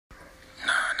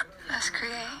Let's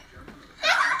create.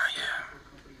 Not yet.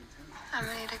 I'm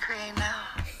ready to create now.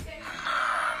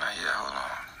 Nah, not yet. Hold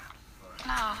on.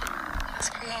 No, let's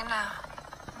create now.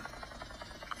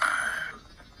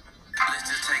 Let's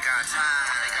just take our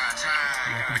time.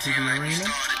 Welcome to the arena.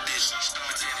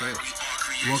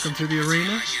 Welcome to the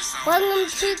arena. Welcome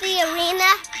to the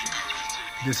arena.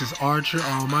 This is Archer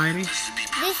Almighty.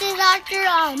 This is Archer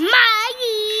Almighty.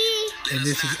 And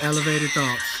this is Elevated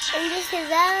Thoughts. And this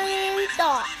is Elevated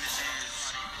Thoughts.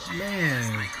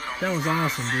 Man, that was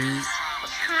awesome, dude.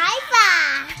 High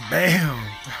five. Bam.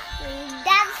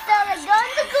 That's still a go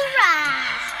in the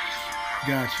garage.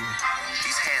 Got you.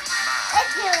 These hands of mine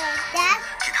Let's do it, Dad.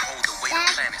 can hold the weight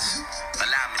of planets.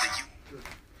 Allow me to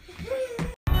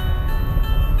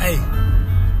Hey.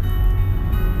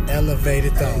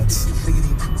 Elevated Thoughts.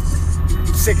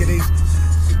 Sick of these.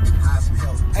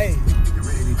 Hey.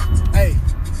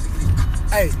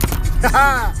 Hey.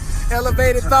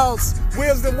 Elevated Thoughts.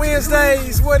 Wisdom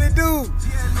Wednesdays. What it do?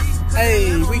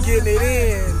 Hey, we getting it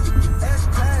in.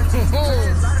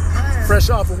 Fresh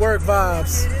off of work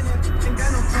vibes.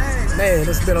 Man,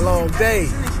 it's been a long day.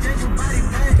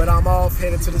 But I'm off,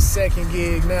 headed to the second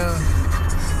gig now.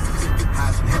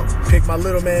 Pick my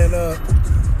little man up.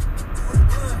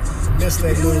 Miss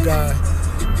that little guy.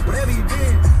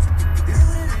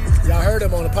 Y'all heard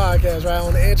him on the podcast, right?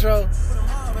 On the intro.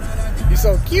 He's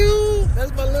so cute.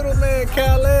 That's my little man,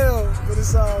 Kal-El. But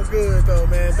it's all good, though,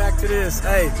 man. Back to this.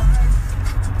 Hey.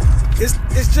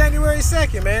 It's January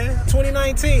 2nd, man.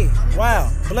 2019. Wow.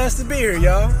 Blessed to be here,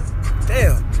 y'all.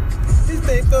 Damn. This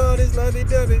thing thought this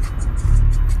lovey-dovey.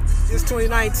 It's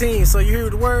 2019, so you hear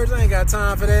the words? I ain't got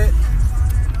time for that.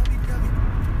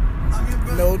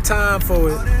 No time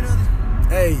for it.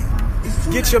 Hey,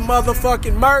 get your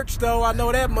motherfucking merch, though. I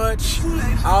know that much.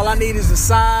 All I need is the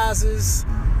sizes.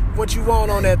 What you want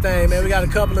on that thing, man? We got a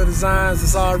couple of designs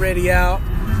that's already out.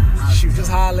 Shoot, just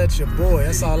holler at your boy.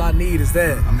 That's all I need is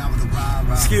that.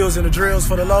 Skills and the drills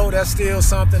for the low. That's still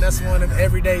something. That's one of them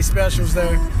everyday specials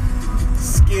there.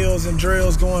 Skills and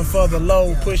drills going for the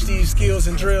low. Push these skills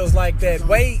and drills like that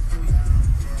weight.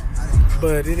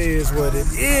 But it is what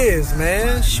it is,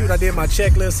 man. Shoot, I did my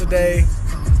checklist today.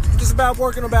 Just about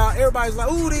working about, everybody's like,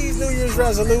 ooh, these New Year's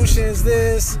resolutions,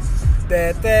 this,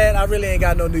 that. I really ain't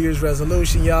got no New Year's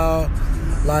resolution, y'all.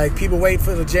 Like, people wait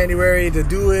for the January to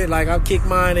do it. Like, I'll kick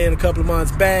mine in a couple of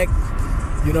months back.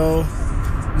 You know,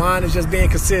 mine is just being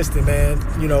consistent, man.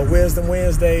 You know, Wisdom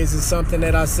Wednesdays is something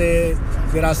that I said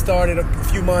that I started a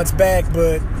few months back,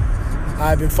 but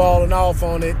I've been falling off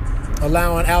on it,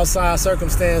 allowing outside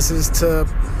circumstances to,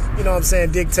 you know what I'm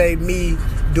saying, dictate me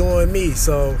doing me.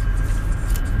 So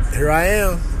here I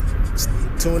am.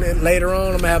 Tune in later on.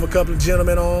 I'm going to have a couple of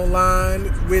gentlemen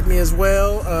online with me as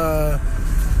well.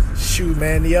 Shoot,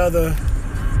 man, the other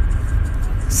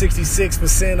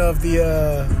 66% of the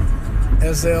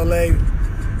SLA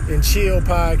and Chill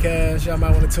podcast, y'all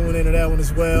might want to tune into that one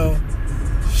as well.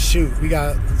 Shoot, we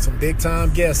got some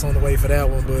big-time guests on the way for that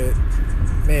one, but,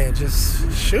 man,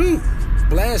 just shoot.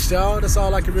 Blast, y'all. That's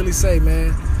all I can really say,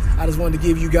 man. I just wanted to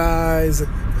give you guys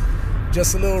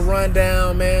just a little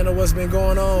rundown, man, of what's been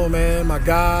going on, man. My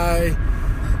guy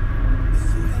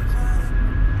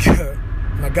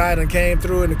done came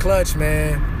through in the clutch,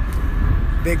 man.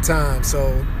 Big time.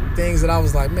 So things that I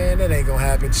was like, man, that ain't gonna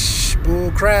happen. Shh,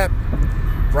 bull crap.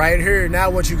 Right here. Now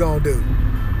what you gonna do?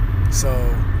 So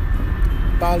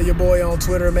follow your boy on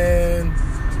Twitter, man.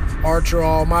 Archer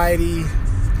Almighty.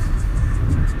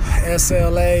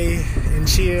 SLA and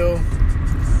Chill.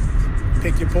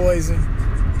 Pick your poison.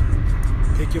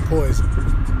 Pick your poison.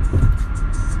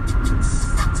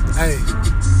 Hey.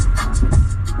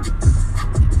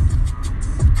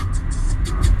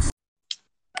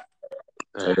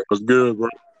 Hey, what's good, bro?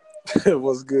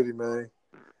 What's goody, man?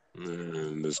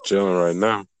 Man, just chilling right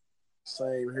now.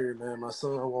 Same here, man. My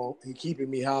son he keeping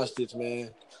me hostage, man.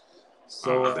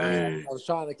 So dang. I was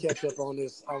trying to catch up on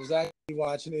this. I was actually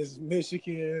watching this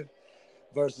Michigan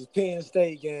versus Penn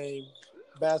State game,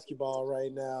 basketball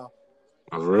right now.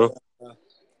 For real?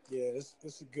 Yeah, this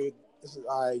is good. This is an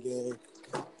all right game.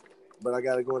 But I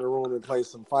got to go in the room and play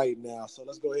some fight now. So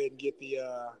let's go ahead and get the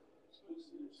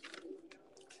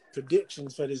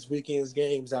predictions for this weekend's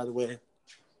games out of the way.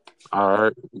 All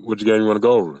right. Which game you want to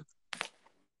go over?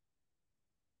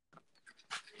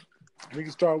 We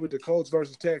can start with the Colts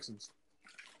versus Texans.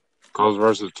 Colts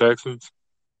versus Texans?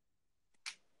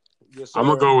 Yes, sir. I'm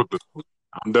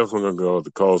definitely gonna go with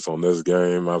the Colts on this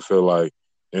game. I feel like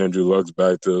Andrew Luck's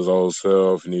back to his old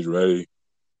self and he's ready.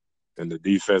 And the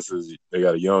defenses, they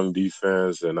got a young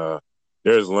defense, and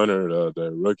there's Leonard,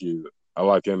 the rookie. I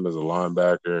like him as a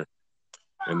linebacker.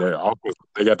 And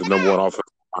they got the number one offensive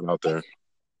out there.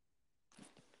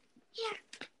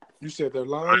 You said they're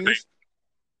Lions?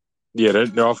 Yeah, their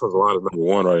offensive line is number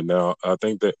one right now. I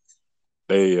think that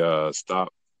they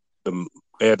stopped them.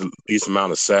 They had the least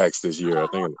amount of sacks this year. I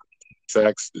think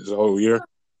sacks this whole year.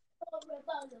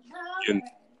 And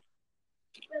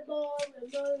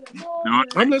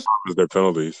their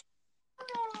penalties.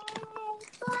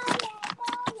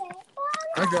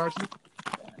 I got you.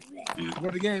 Yeah.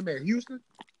 Where the game at? Houston?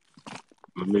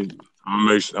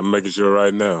 I'm making sure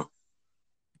right now.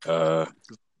 Let's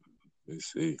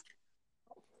see.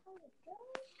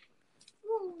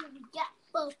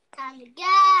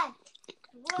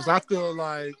 Because I feel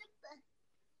like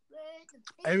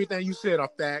everything you said are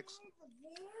facts.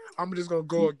 I'm just going to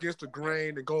go against the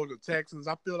grain and go to the Texans.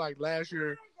 I feel like last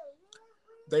year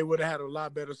they would have had a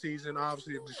lot better season.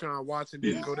 Obviously, if Deshaun Watson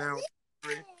didn't go down.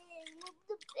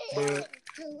 But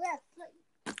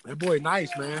that boy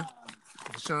nice, man.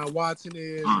 Deshaun Watson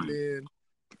is, and then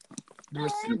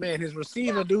his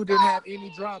receiver dude didn't have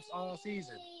any drops all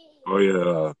season. Oh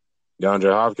yeah,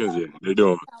 DeAndre Hopkins. Yeah, they're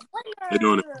doing it.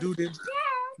 Dude didn't.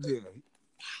 Yeah.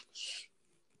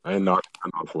 I ain't not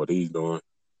for what he's doing.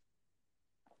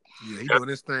 Yeah, he's doing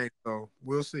his thing. So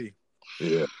we'll see.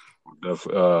 Yeah,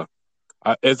 definitely.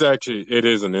 It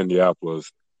is in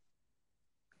Indianapolis.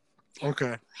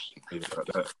 Okay. Yeah,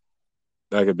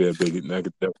 that could be a big. That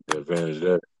could definitely be an advantage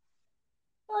there.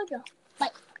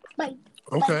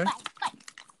 Okay.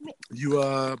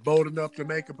 You bold enough to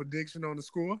make a prediction on the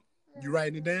score? You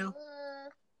writing it down?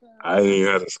 I didn't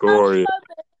even have the score yet.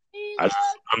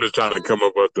 I'm just trying to come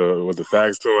up with the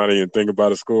facts too. I didn't even think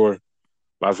about a score.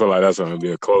 But I feel like that's going to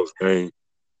be a close game.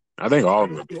 I think all of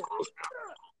them will be close.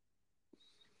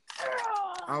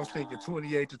 I was thinking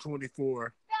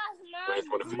 28-24.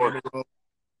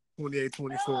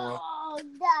 28-24.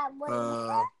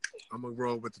 I'm going to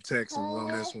roll with the Texans on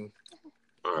this one.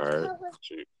 All right.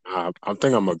 I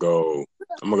think I'm going to go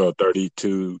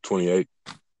 32-28.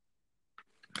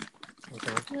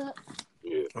 Okay.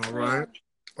 Yeah. All right.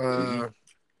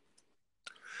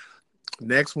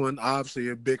 Next one, obviously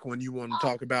a big one you want to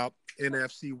talk about.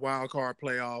 NFC wildcard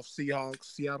playoff. Seattle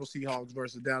Seahawks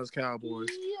versus Dallas Cowboys.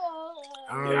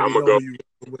 I already know who you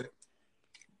with.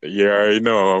 Yeah, I already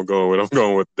know I'm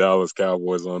going with Dallas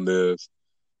Cowboys on this.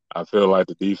 I feel like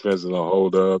the defense is gonna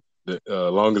hold up. As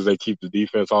long as they keep the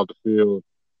defense off the field,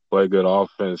 play good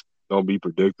offense, don't be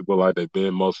predictable like they've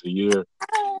been most of the year,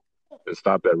 and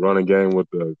stop that running game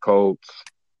with the Colts.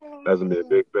 That's gonna be a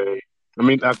big thing. I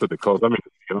mean, after the Colts, the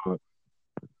Seahawks.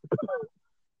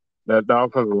 That the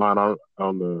offensive line on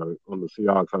the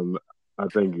Seahawks, I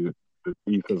think the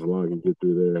defensive line can get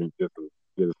through there and get some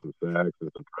sacks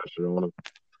and some pressure on them.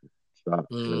 Stop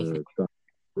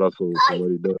Russell from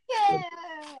what he does.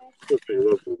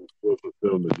 Russell's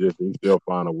still legit. He still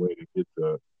find a way to get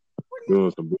to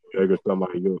doing some bootleg or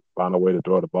somebody. He'll find a way to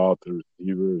throw the ball to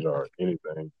receivers or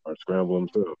anything or scramble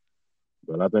himself.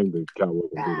 But I think the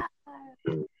Cowboys can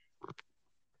do it.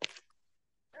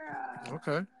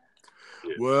 Okay.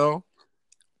 Yeah. Well,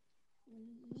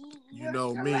 you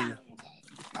know me.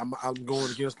 I'm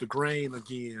going against the grain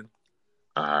again.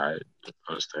 All right.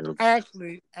 Understandable.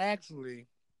 Actually,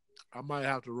 I might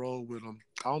have to roll with them.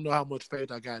 I don't know how much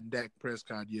faith I got in Dak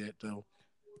Prescott yet, though.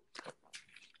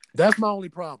 That's my only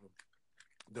problem.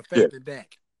 The faith in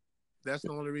Dak. That's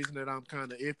the only reason that I'm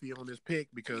kind of iffy on this pick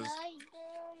because,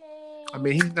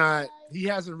 he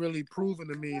hasn't really proven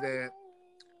to me that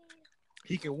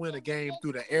he can win a game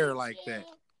through the air like that.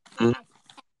 Mm-hmm.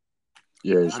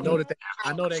 Yeah, I know they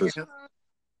can.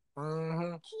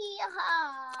 I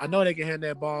know they can hand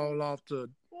that ball off to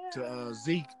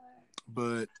Zeke,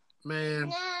 but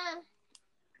man,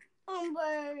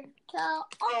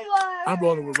 I'm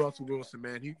rolling with Russell Wilson,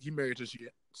 man. He married to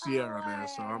Sierra, man,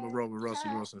 so I'm gonna roll with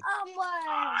Russell Wilson.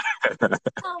 I can't play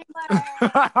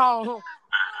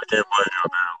on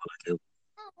there.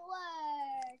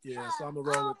 Yeah, so I'm gonna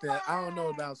roll with that. I don't know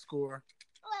about score.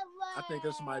 I think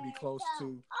this might be close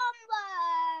to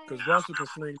because Russell can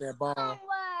sling that ball.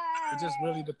 It just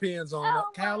really depends on it.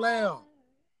 Kal-El,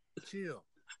 chill.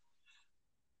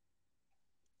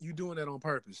 You doing that on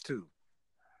purpose too.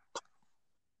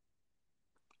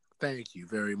 Thank you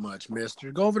very much,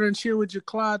 mister. Go over there and chill with your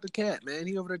Clyde the cat, man.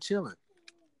 He over there chilling.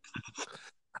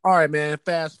 All right, man.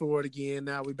 Fast forward again.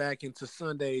 Now we're back into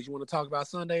Sundays. You want to talk about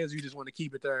Sundays or you just want to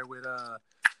keep it there with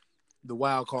the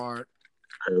wild card?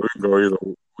 Hey, we can go either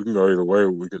way.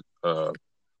 We could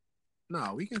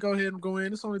No, we can go ahead and go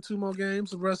in. It's only 2 more games.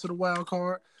 The rest of the wild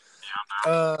card.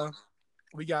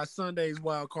 We got Sunday's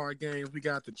wild card games. We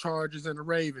got the Chargers and the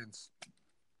Ravens.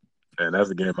 And that's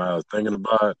a game I was thinking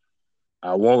about.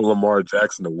 I want Lamar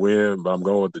Jackson to win, but I'm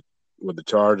going with with the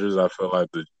Chargers. I feel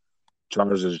like the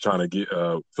Chargers are trying to get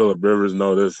Phillip Rivers.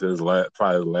 Know this is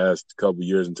probably the last couple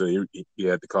years until he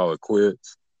had to call it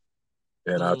quits.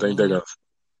 And I think they're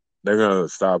gonna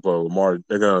stop Lamar.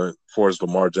 They're gonna force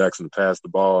Lamar Jackson to pass the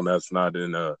ball, and that's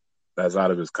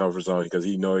out of his comfort zone because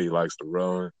he likes to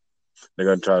run. They're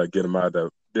gonna try to get him out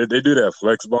of that. They do that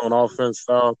flex bone offense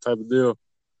style type of deal,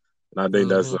 and I think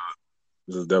this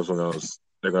is definitely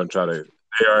they're gonna try to.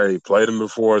 They already played him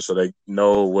before, so they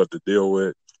know what to deal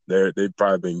with. They've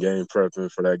probably been game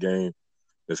prepping for that game.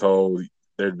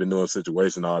 They've been doing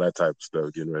situation, all that type of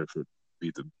stuff, getting ready for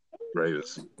beat the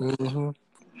Raiders.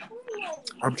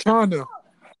 I'm trying to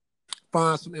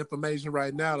find some information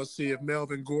right now to see if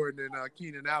Melvin Gordon and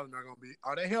Keenan Allen are going to be.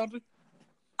 Are they healthy?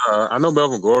 I know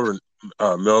Melvin Gordon's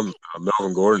healthy.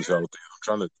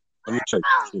 Let me check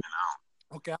Keenan Allen.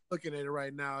 Okay, I'm looking at it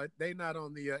right now. They not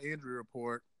on the injury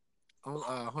report.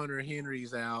 Hunter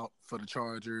Henry's out for the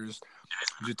Chargers.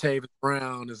 Jatavis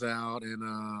Brown is out,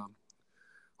 and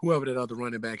whoever that other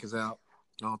running back is out.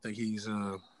 I don't think he's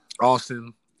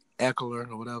Austin Eckler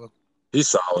or whatever. He's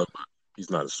solid, but he's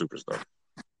not a superstar.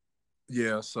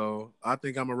 Yeah, so I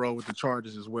think I'm going to roll with the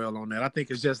Chargers as well on that. I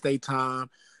think it's just their time.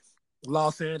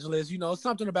 Los Angeles,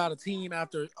 something about a team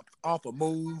off a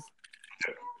move.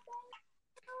 Yeah.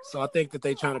 So I think that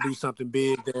they're trying to do something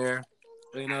big there.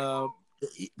 And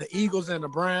the Eagles and the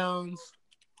Browns.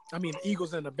 The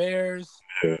Eagles and the Bears.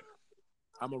 Yeah.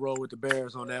 I'm going to roll with the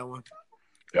Bears on that one.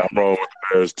 Yeah, I'm rolling with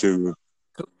the Bears too.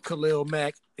 Khalil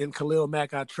Mack,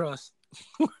 I trust.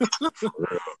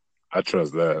 I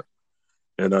trust that.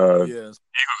 And yes.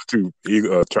 Eagles too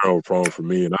turnover prone for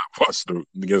me, and I watched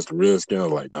against the Redskins. I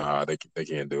was like, nah, they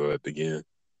can't do it again.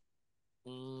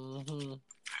 Mm-hmm.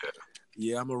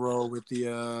 Yeah, I'm gonna roll with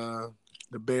the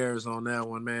Bears on that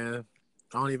one, man.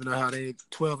 I don't even know how they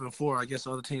 12-4. I guess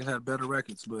other teams had better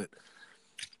records, but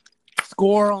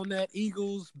score on that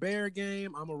Eagles-Bear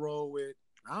game, I'm gonna roll with.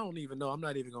 I don't even know. I'm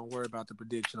not even gonna worry about the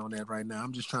prediction on that right now.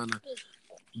 I'm just trying to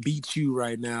beat you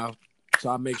right now,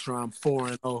 so I make sure I'm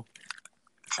 4-0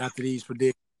 after these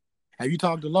predictions. Have you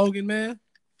talked to Logan, man?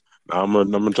 I'm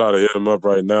gonna try to hit him up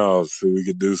right now so we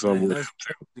could do something with him,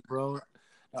 bro.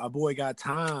 Our boy got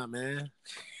time, man.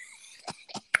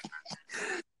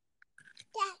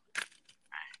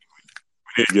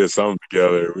 We need to get something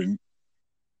together.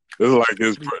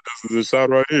 This is a shot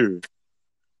right here.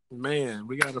 Man,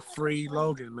 we got to free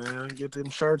Logan, man. Get them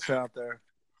shirts out there.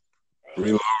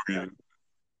 Free Logan.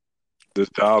 This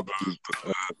job is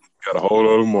got a hold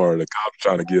of him, or the cops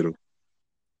trying to get him.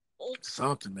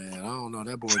 Something, man. I don't know.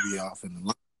 That boy be off in the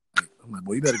line. I'm like,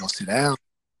 boy, you better go sit down.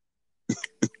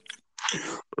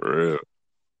 For real.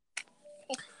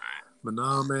 But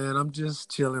no, man, I'm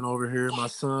just chilling over here. My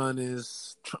son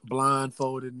is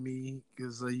blindfolded me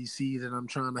because he sees that I'm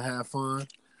trying to have fun.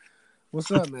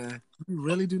 What's up, man? You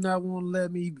really do not want to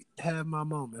let me have my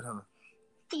moment, huh?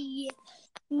 Yeah.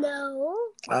 No.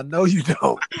 I know you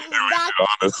don't.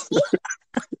 Honest.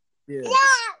 Yeah.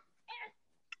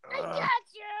 I got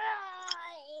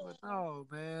you. But no,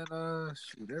 man.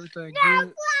 Shoot, everything No,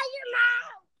 good.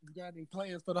 You got any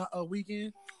plans for the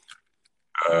weekend?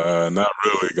 Not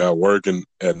really. Got working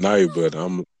at night, but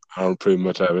I don't pretty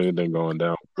much have anything going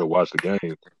down. Go watch the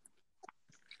game.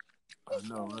 I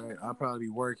know, right? I'll probably be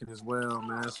working as well,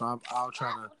 man. So I'll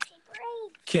try to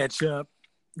catch up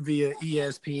via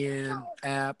ESPN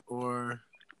app or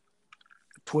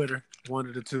Twitter, one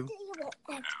of the two.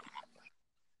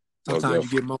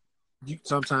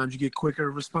 Sometimes you get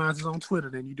quicker responses on Twitter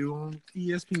than you do on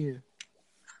ESPN.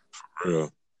 For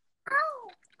real.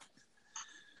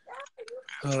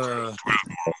 Twitter's more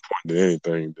important than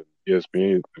anything. The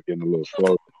ESPN is getting a little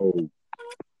slow.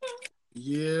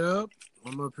 Yep.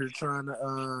 I'm up here trying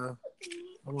to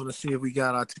I want to see if we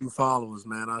got our 2 followers,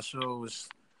 man. Our show was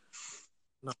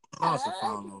lost a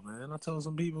follow, man. I told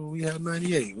some people we had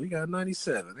 98. We got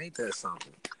 97. Ain't that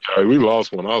something? We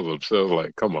lost one. I was upset. I was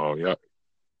like, come on, y'all.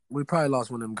 We probably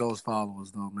lost one of them ghost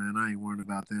followers, though, man. I ain't worried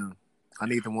about them. I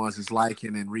need the ones that's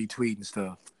liking and retweeting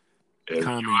stuff.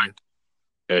 Commenting.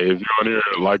 Hey, if you're on here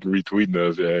liking, retweeting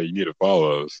us, you need to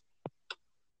follow us.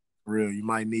 For real, you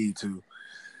might need to.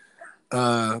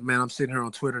 Man, I'm sitting here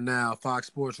on Twitter now. Fox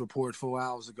Sports reported 4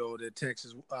 hours ago that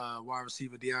Texas wide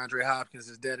receiver DeAndre Hopkins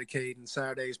is dedicating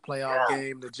Saturday's playoff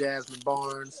game to Jasmine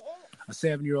Barnes, a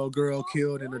 7-year-old girl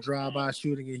killed in a drive-by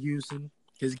shooting in Houston.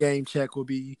 His game check will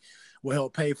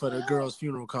help pay for the girl's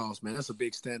funeral costs, man. That's a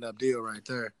big stand-up deal right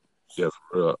there. Yeah,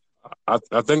 for real. I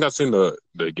think I seen the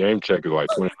game check is like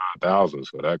 $29,000,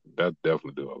 so that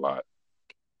definitely do a lot.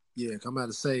 Yeah, I'm about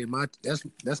to say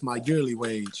that's my yearly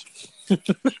wage. That's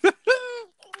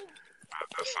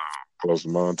close to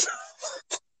mine.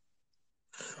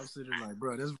 sitting here like,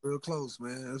 bro, that's real close,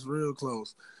 man. That's real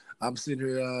close. I'm sitting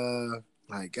here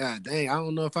like, God dang, I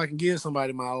don't know if I can give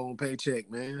somebody my own paycheck,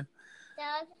 man.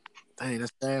 Dang,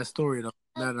 that's a sad story though.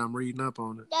 Now that I'm reading up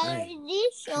on it. Dang,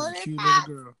 she's a cute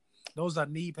little girl. Those are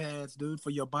knee pads, dude, for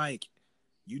your bike.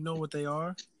 You know what they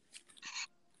are?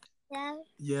 Yeah.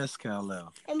 Yes,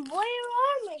 Kal-El. And where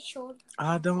are my shoulders?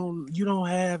 You don't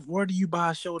have, where do you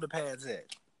buy shoulder pads at?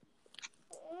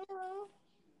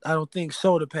 I don't think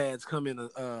shoulder pads come in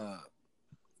a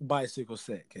bicycle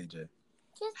set, KJ.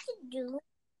 Just to do.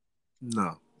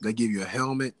 No, they give you a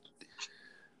helmet.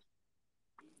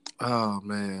 Oh,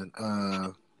 man.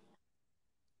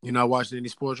 You not watching any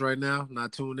sports right now?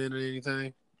 Not tuned in or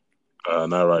anything?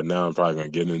 Not right now. I'm probably gonna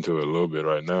get into it a little bit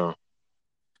right now.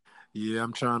 Yeah,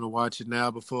 I'm trying to watch it now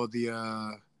before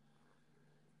the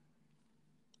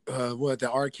the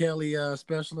R. Kelly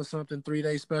special or something,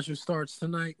 3-day special starts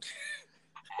tonight.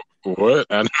 What?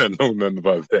 I didn't know nothing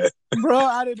about that. Bro,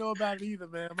 I didn't know about it either,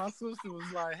 man. My sister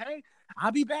was like, hey,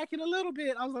 I'll be back in a little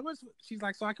bit. I was like, what's? She's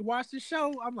like, so I can watch the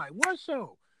show? I'm like, what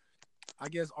show? I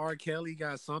guess R. Kelly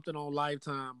got something on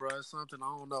Lifetime, bro. Something,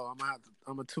 I don't know. I'm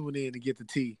gonna tune in to get the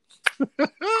tea.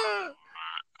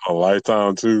 On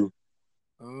Lifetime too.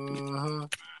 Uh-huh.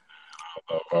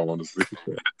 I want to see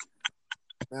that.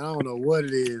 Man, I don't know what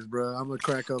it is, bro. I'm gonna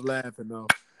crack up laughing though.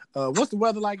 What's the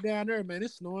weather like down there, man?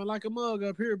 It's snowing like a mug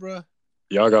up here, bro.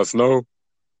 Y'all got snow?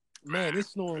 Man,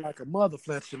 it's snowing like a mother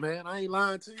fletcher, man. I ain't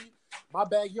lying to you. My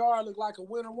backyard look like a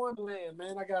winter wonderland,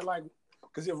 man. I got like,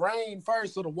 because it rained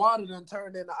first, so the water done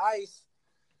turned into ice.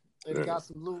 And it got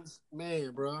some loose,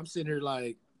 man, bro. I'm sitting here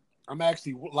like, I'm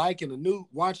actually liking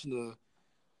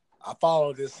I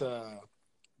follow this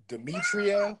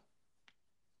Demetria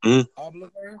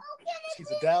Obligor. She's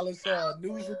a Dallas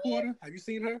news reporter. Have you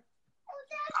seen her?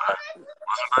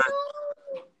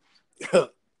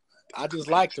 I just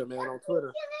liked her, man, on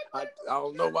Twitter. I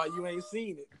don't know why you ain't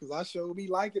seen it, because I sure be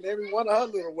liking every one of her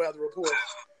little weather reports.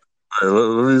 Hey,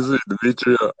 let me see.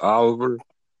 Demetria Oliver.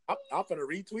 I'm finna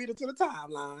retweet it to the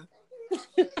timeline.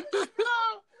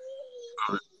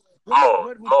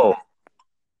 Oh.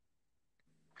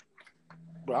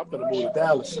 Bro, I'm finna move to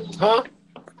Dallas. Huh?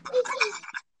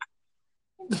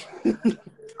 I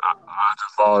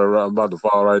just followed her. I'm about to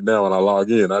follow right now when I log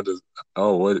in.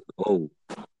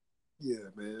 Yeah,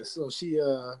 man. So she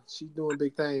doing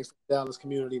big things for the Dallas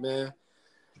community, man.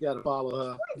 You gotta follow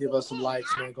her, give her some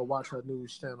likes, man. Go watch her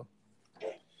news channel.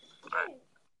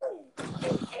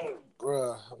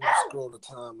 Bruh, I'm gonna scroll the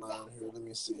timeline here. Let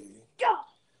me see.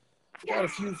 Got a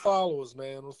few followers,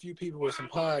 man. A few people with some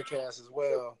podcasts as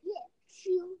well.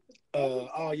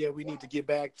 We need to get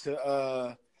back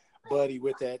to Buddy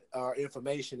with that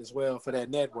information as well for that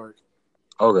network.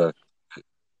 Okay.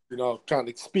 You know, trying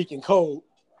to speak in code.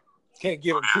 Can't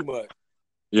give him too much.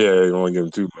 Yeah, you don't want to give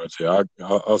him too much. Yeah,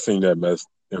 I'll send that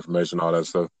information, all that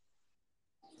stuff.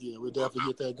 Yeah, we'll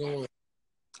definitely get that going.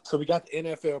 So we got the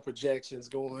NFL projections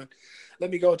going. Let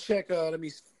me go check. Let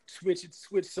me switch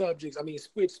subjects.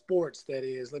 Switch sports. That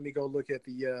is. Let me go look at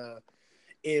the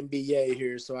NBA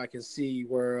here so I can see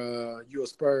where you're a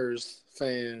Spurs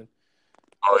fan.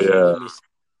 Oh yeah.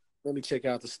 Let me check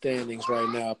out the standings right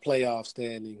now. Playoff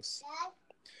standings.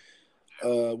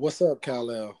 What's up,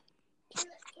 Kal-El?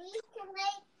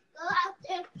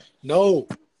 No.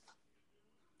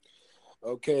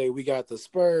 Okay, we got the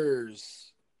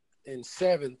Spurs in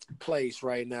 7th place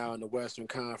right now in the Western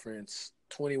Conference,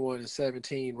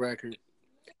 21-17 record.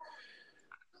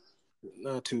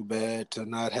 Not too bad to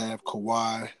not have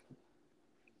Kawhi.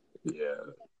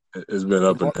 Yeah, it's been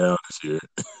up and down this year.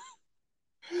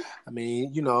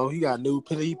 You got new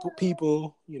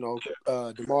people.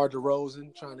 DeMar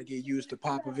DeRozan trying to get used to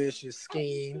Popovich's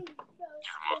scheme.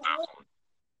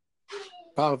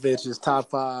 Popovich is top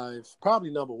 5,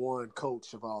 probably number 1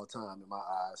 coach of all time in my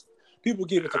eyes. People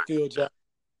give it to Phil Jackson,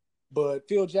 but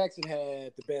Phil Jackson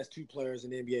had the best 2 players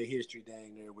in NBA history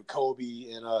dang near with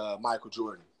Kobe and Michael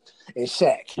Jordan and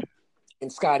Shaq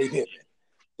and Scottie Pippen.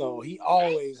 So he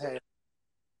always had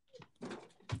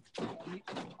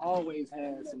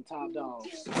some top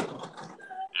dogs.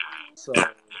 So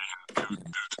Too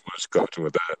much coaching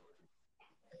with that.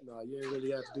 No, you ain't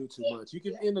really have to do too much. You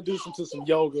can introduce them to some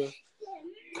yoga.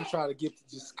 You try to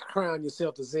just crown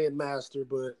yourself the Zen master,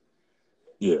 but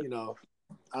yeah,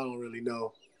 I don't really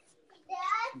know.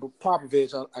 But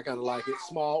Popovich, I kind of like it.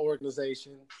 Small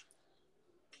organization.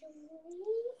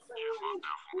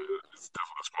 It's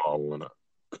definitely a small one.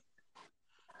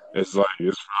 It's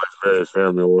very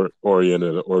family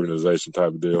oriented organization type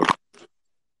of deal.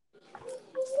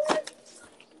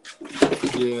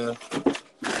 Yeah.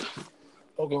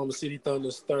 Oklahoma City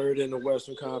Thunder's 3rd in the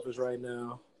Western Conference right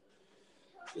now.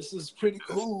 This is pretty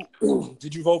cool.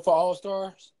 Did you vote for All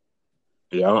Stars?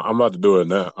 Yeah, I'm about to do it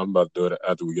now. I'm about to do it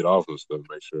after we get off and stuff.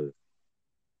 Make sure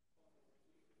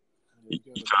you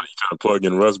trying to plug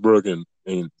in Westbrook and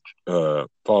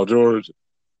Paul George.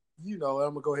 You know,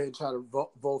 I'm gonna go ahead and try to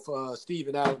vote for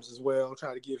Steven Adams as well.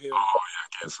 Try to give him. Oh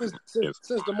yeah, I can't see.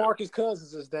 Since DeMarcus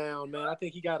Cousins is down, man, I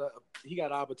think he got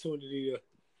an opportunity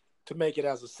to make it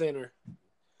as a center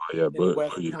Oh, yeah, in the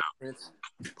Western yeah. Conference.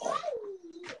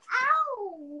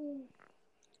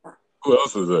 Who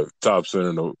else is a top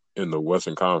center in the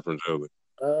Western Conference? Really?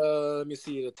 Let me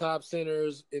see the top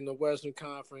centers in the Western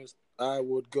Conference. I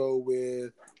would go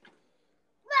with.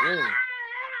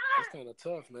 That's kind of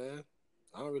tough, man.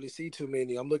 I don't really see too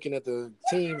many. I'm looking at the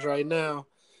teams right now.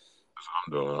 That's what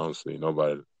I'm doing. I don't see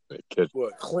nobody that catch.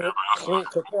 What? Clint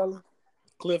Capella?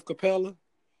 Cliff Capella?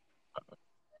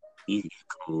 He's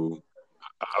cool.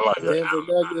 I like that. Denver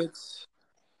Nuggets.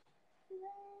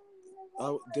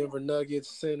 Denver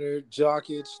Nuggets center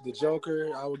Jokic, the Joker.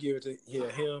 I would give it to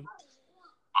him.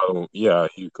 Yeah,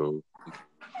 he's cool.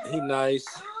 He nice.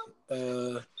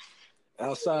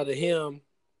 Outside of him,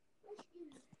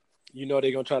 you know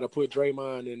they're gonna try to put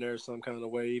Draymond in there some kind of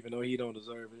way, even though he don't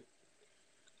deserve it.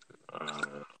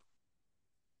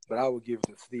 But I would give it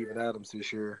to Steven Adams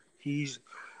this year. He's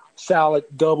solid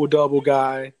double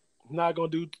guy. He's not gonna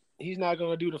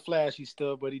do the flashy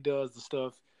stuff, but he does the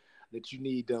stuff that you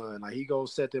need done. Like he gonna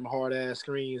set them hard ass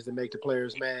screens to make the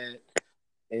players mad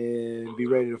and be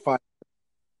ready to fight.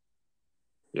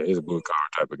 Yeah, he's a blue collar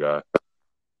type of guy.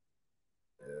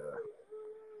 Yeah.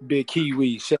 Big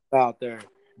Kiwi, shout out there,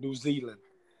 New Zealand.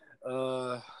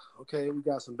 Okay, we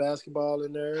got some basketball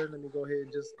in there. Let me go ahead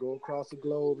and just go across the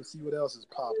globe and see what else is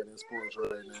popping in sports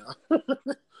right now. I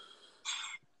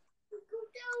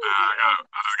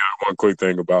just got one quick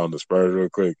thing about the Spurs real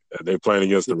quick. They're playing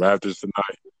against the Raptors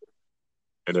tonight.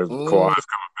 And if Kawhi's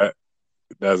coming back,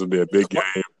 that's going to be a big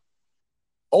game.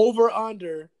 Over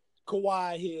under,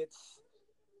 Kawhi hits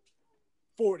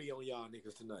 40 on y'all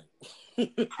niggas tonight.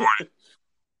 40.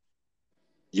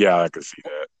 Yeah, I can see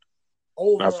that.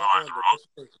 Over under.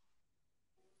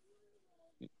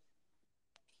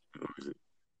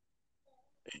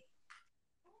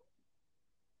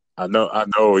 I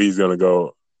know he's gonna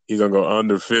go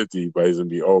under 50, but he's gonna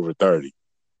be over 30.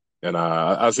 And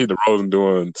I see DeRozan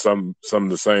doing some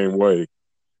the same way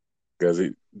because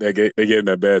they getting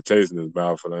that bad taste in his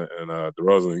mouth, and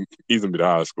DeRozan, he's gonna be the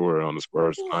highest scorer on the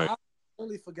Spurs tonight. I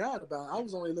totally forgot about it. I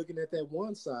was only looking at that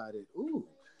one sided. Ooh,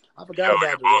 I forgot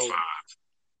about DeRozan.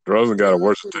 DeRozan got a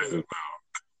worse taste in his mouth.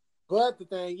 But the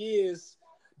thing is,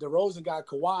 DeRozan got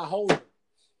Kawhi holding.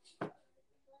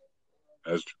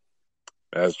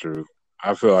 That's true.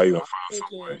 I feel like he's gonna find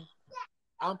some way.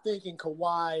 I'm thinking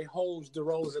Kawhi holds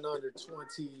DeRozan under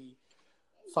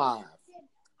 25.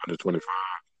 Under 25.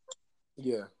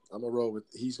 Yeah, I'm gonna roll with.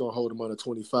 He's gonna hold him under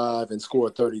 25 and score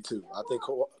 32. I think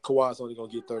Kawhi's only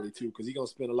gonna get 32 because he's gonna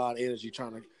spend a lot of energy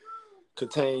trying to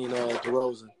contain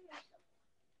DeRozan.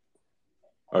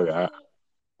 Okay,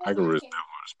 I can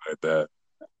respect that.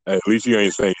 Hey, at least you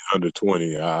ain't saying he's under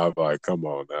 20. I'm like, come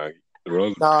on, now. No.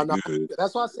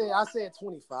 That's why I said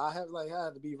 25. I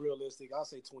had to be realistic. I'll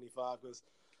say 25 because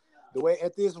the way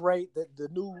at this rate that the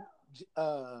new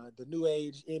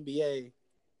age NBA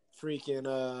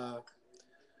freaking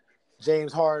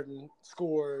James Harden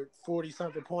scored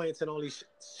 40-something points and only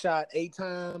shot 8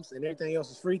 times, and everything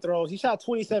else is free throws. He shot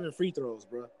 27 free throws,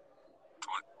 bro.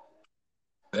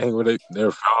 Dang,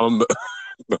 they're found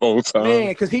the whole time. Man,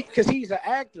 because he's an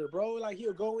actor, bro. Like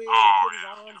he'll go in and put his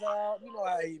arms out. You know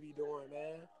how he be doing,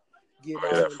 man. Get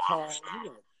out and talk.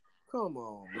 Come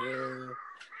on, man.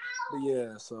 But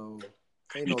yeah, so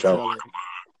ain't no telling.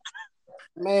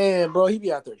 Man, bro, he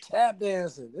be out there tap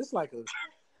dancing. It's like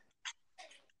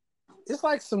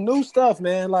some new stuff,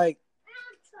 man. Like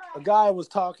a guy was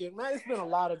talking. Man, it's been a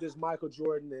lot of this Michael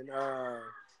Jordan and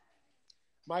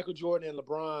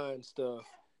LeBron stuff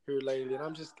here lately,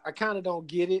 and I kind of don't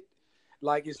get it.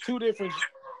 Like it's two different,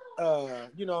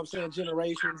 you know what I'm saying,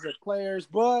 generations of players,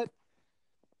 but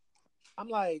I'm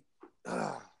like,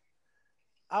 I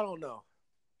don't know.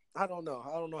 I don't know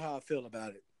how I feel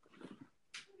about it.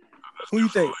 Who you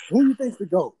think? Who you think's the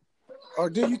GOAT? Or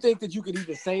do you think that you could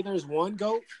even say there's one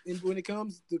GOAT when it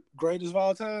comes to greatest of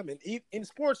all time and in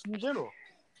sports in general?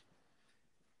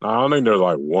 I don't think there's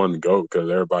like one GOAT because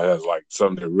everybody has like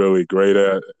something they're really great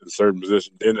at a certain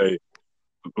position. Then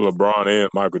LeBron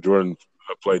and Michael Jordan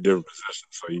play different positions,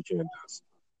 so you can't just.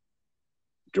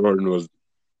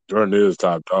 Jordan is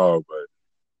top dog, but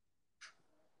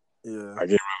yeah, I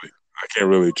can't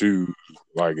really choose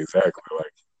like exactly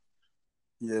like.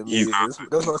 Yeah, he's not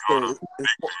that's what I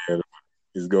said.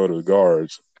 He's go to the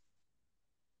guards.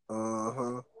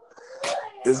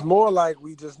 It's more like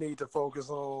we just need to focus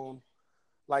on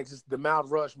like just the Mount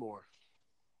Rushmore.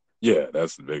 Yeah,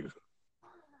 that's the biggest.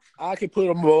 I can put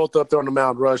them both up there on the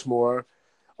Mount Rushmore.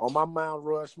 On my Mount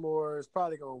Rushmore, it's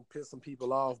probably gonna piss some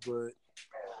people off, but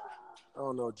I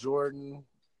don't know. Jordan.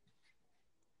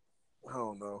 I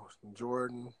don't know.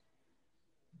 Jordan.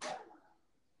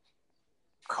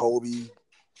 Kobe.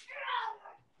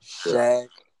 Shaq.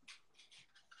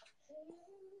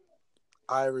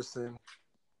 Iverson.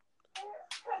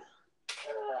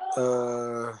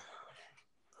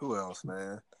 Who else,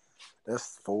 man?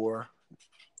 That's 4.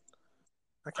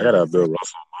 I gotta have Bill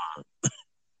Russell.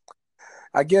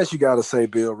 I guess you gotta say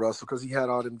Bill Russell because he had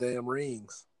all them damn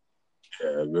rings.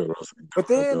 Yeah, Bill Russell. But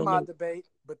then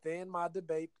my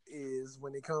debate is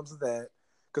when it comes to that,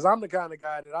 because I'm the kind of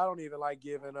guy that I don't even like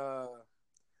giving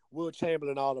Will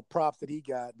Chamberlain all the props that he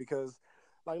got because,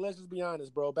 like, let's just be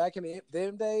honest, bro. Back in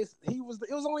them days, it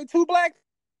was only 2 black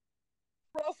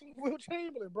Russell and Will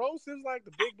Chamberlain, bro. Since like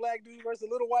the big black dude versus the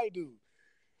little white dude.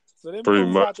 So them Pretty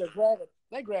dudes much. out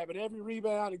there grabbing every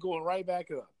rebound and going right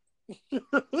back up. They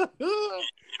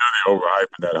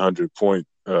overhyping that 100-point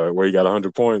where he got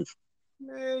 100 points.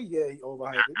 Man, yeah, he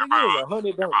overhyped it. Nigga, it was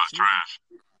 100 dunks. Trash.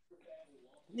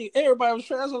 Nigga, everybody was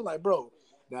trash. I was like, bro,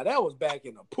 now that was back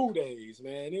in the poo days,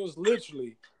 man. It was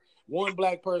literally one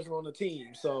black person on the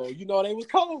team. So, you know, they was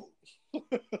cold.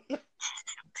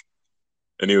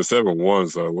 And he was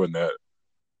 7-1, so it wasn't that.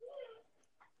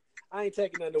 I ain't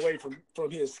taking nothing away from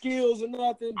his skills or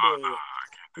nothing, but I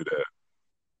can't do that.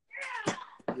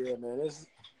 yeah, man, it's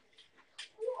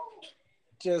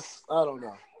just I don't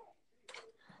know.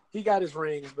 He got his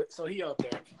rings, but so he up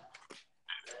there.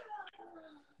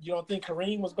 You don't think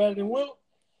Kareem was better than Wilt?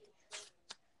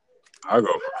 I go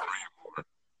for Kareem more.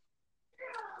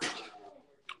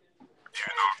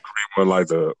 Even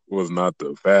though Kareem was not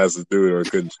the fastest dude or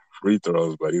couldn't shoot free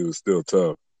throws, but he was still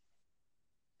tough.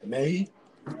 Man,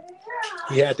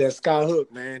 he had that sky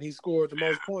hook, man. He scored the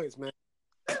most points, man.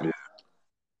 Yeah.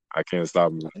 I can't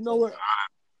stop him. You know what?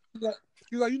 He's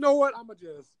like, you know what? I'm going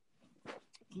to just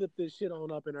flip this shit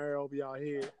on up in the air over y'all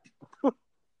head.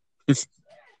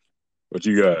 What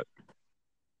you got?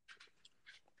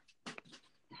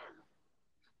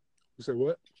 You said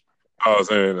what? I was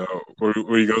saying, what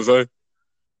you going to say?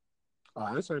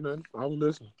 I didn't say nothing. I was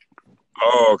listening.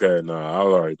 Oh, okay. No, I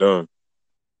was already done.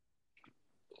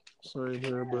 Same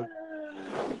here, but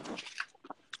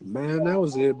man, that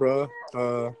was it, bro.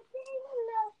 So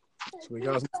we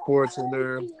got some sports in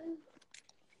there.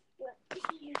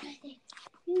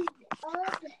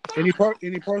 Any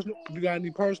personal? You got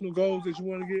any personal goals that you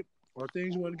want to get or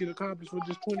things you want to get accomplished for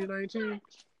just 2019?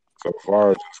 So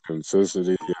far, just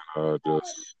consistency and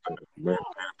just maintain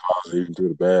positive even through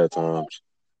the bad times.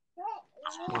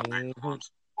 Mm-hmm.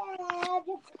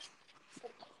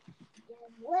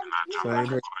 Not jumping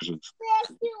to conclusions.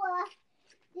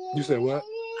 You said what?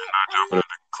 Not jumping to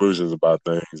conclusions about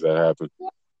things that happen.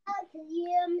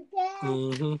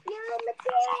 Mm-hmm.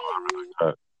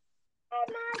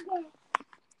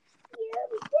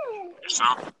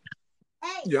 Yourself?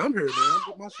 Yeah, I'm here, man.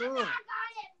 But my son is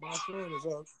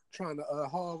trying to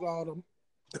hog all them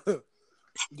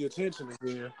the attention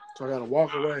again, so I gotta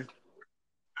walk away.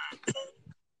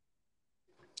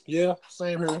 Yeah,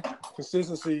 same here.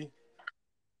 Consistency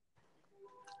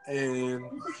and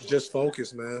just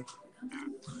focus, man.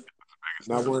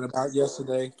 Not worrying about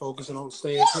yesterday. Focusing on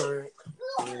staying current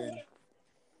and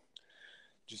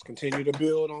just continue to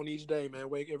build on each day, man.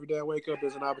 Every day I wake up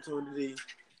is an opportunity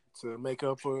to make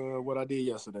up for what I did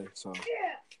yesterday. So Change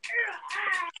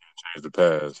the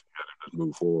past. You gotta just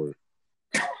move forward.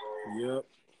 yep.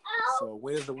 So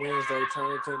Wednesday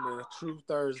turned into True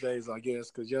Thursdays, I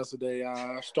guess, because yesterday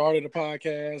I started a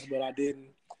podcast, but I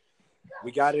didn't.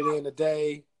 We got it in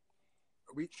today.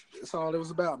 That's all it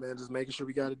was about, man. Just making sure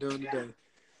we got it done today.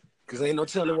 Because ain't no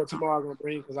telling what tomorrow gonna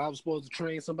bring. Because I was supposed to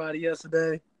train somebody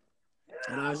yesterday,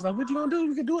 and I was like, "What you gonna do?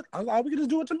 We can do it. I was like, we can just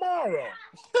do it tomorrow."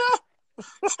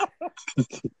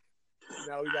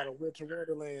 Now we got a winter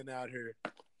wonderland out here.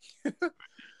 It's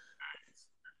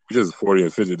just 40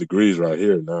 and 50 degrees right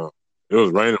here now. It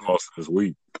was raining most of this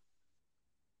week.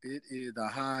 It is the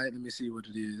high. Let me see what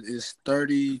it is. It's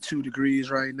 32 degrees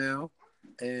right now,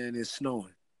 and it's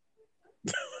snowing.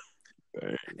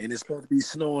 Dang. And it's supposed to be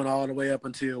snowing all the way up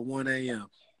until 1 a.m.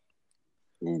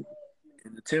 Ooh.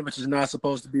 And the temperature's not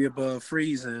supposed to be above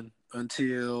freezing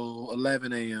until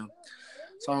 11 a.m.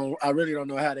 So I really don't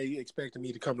know how they expecting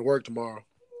me to come to work tomorrow.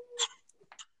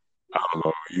 I don't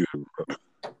know either, bro.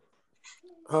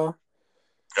 Huh?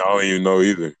 I don't even know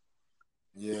either.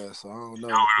 Yeah, so I don't know.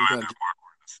 We don't have to work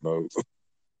where it snows.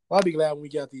 I'll be glad when we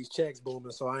got these checks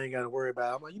booming, so I ain't got to worry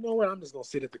about it. I'm like, you know what? I'm just gonna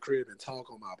sit at the crib and talk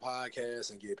on my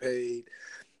podcast and get paid.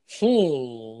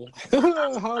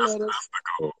 Holla at us.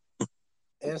 Cool.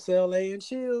 SLA and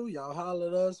chill. Y'all holler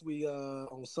at us. We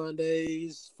on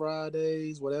Sundays,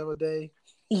 Fridays, whatever day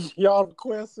y'all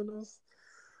requesting us.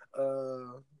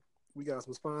 We got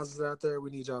some sponsors out there. We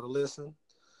need y'all to listen.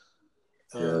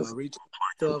 Yes. Reach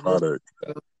stuff, Product.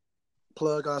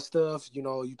 plug our stuff. You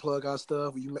know, you plug our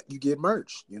stuff, you get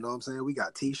merch. You know what I'm saying? We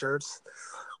got t-shirts,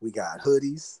 we got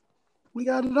hoodies, we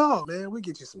got it all, man. We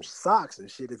get you some socks and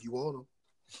shit if you want them.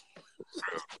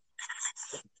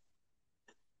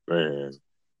 Man.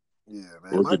 Yeah,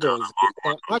 man. We'll My get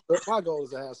goal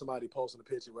is to have somebody posting a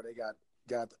picture where they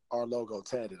got our logo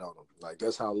tatted on them. Like,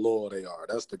 that's how loyal they are.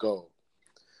 That's the goal.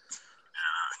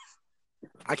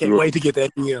 I can't wait to get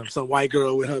that DM. Some white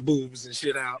girl with her boobs and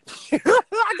shit out. I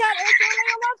got SLA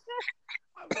on my shit.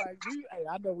 I'm like, hey,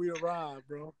 I know we arrived,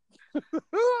 bro.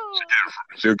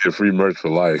 She'll get free merch for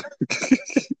life.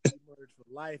 Merch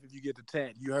for life if you get the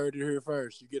tat. You heard it here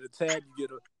first. You get a tat,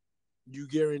 you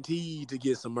guaranteed to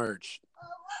get some merch.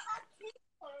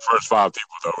 First 5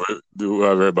 people though, right? Do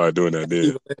everybody doing that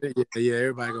did. Yeah,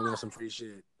 everybody gonna want some free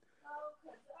shit.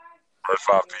 First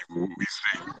 5 people we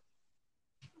see.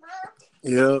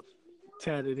 Yep.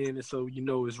 Tatted in it so you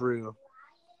know it's real.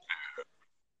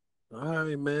 All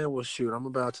right, man. Well, shoot, I'm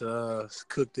about to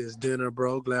cook this dinner,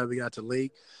 bro. Glad we got to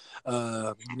link.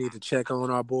 You need to check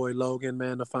on our boy Logan,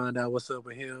 man, to find out what's up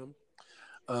with him.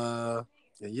 And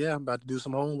yeah, I'm about to do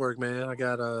some homework, man. I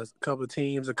got a couple of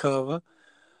teams to cover.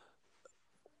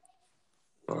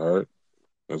 All right.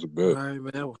 That's a bit. All right,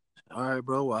 man. All right,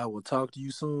 bro. I will talk to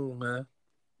you soon, man.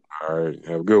 All right.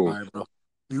 Have a good one. All right, bro.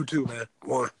 You too, man.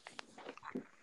 One.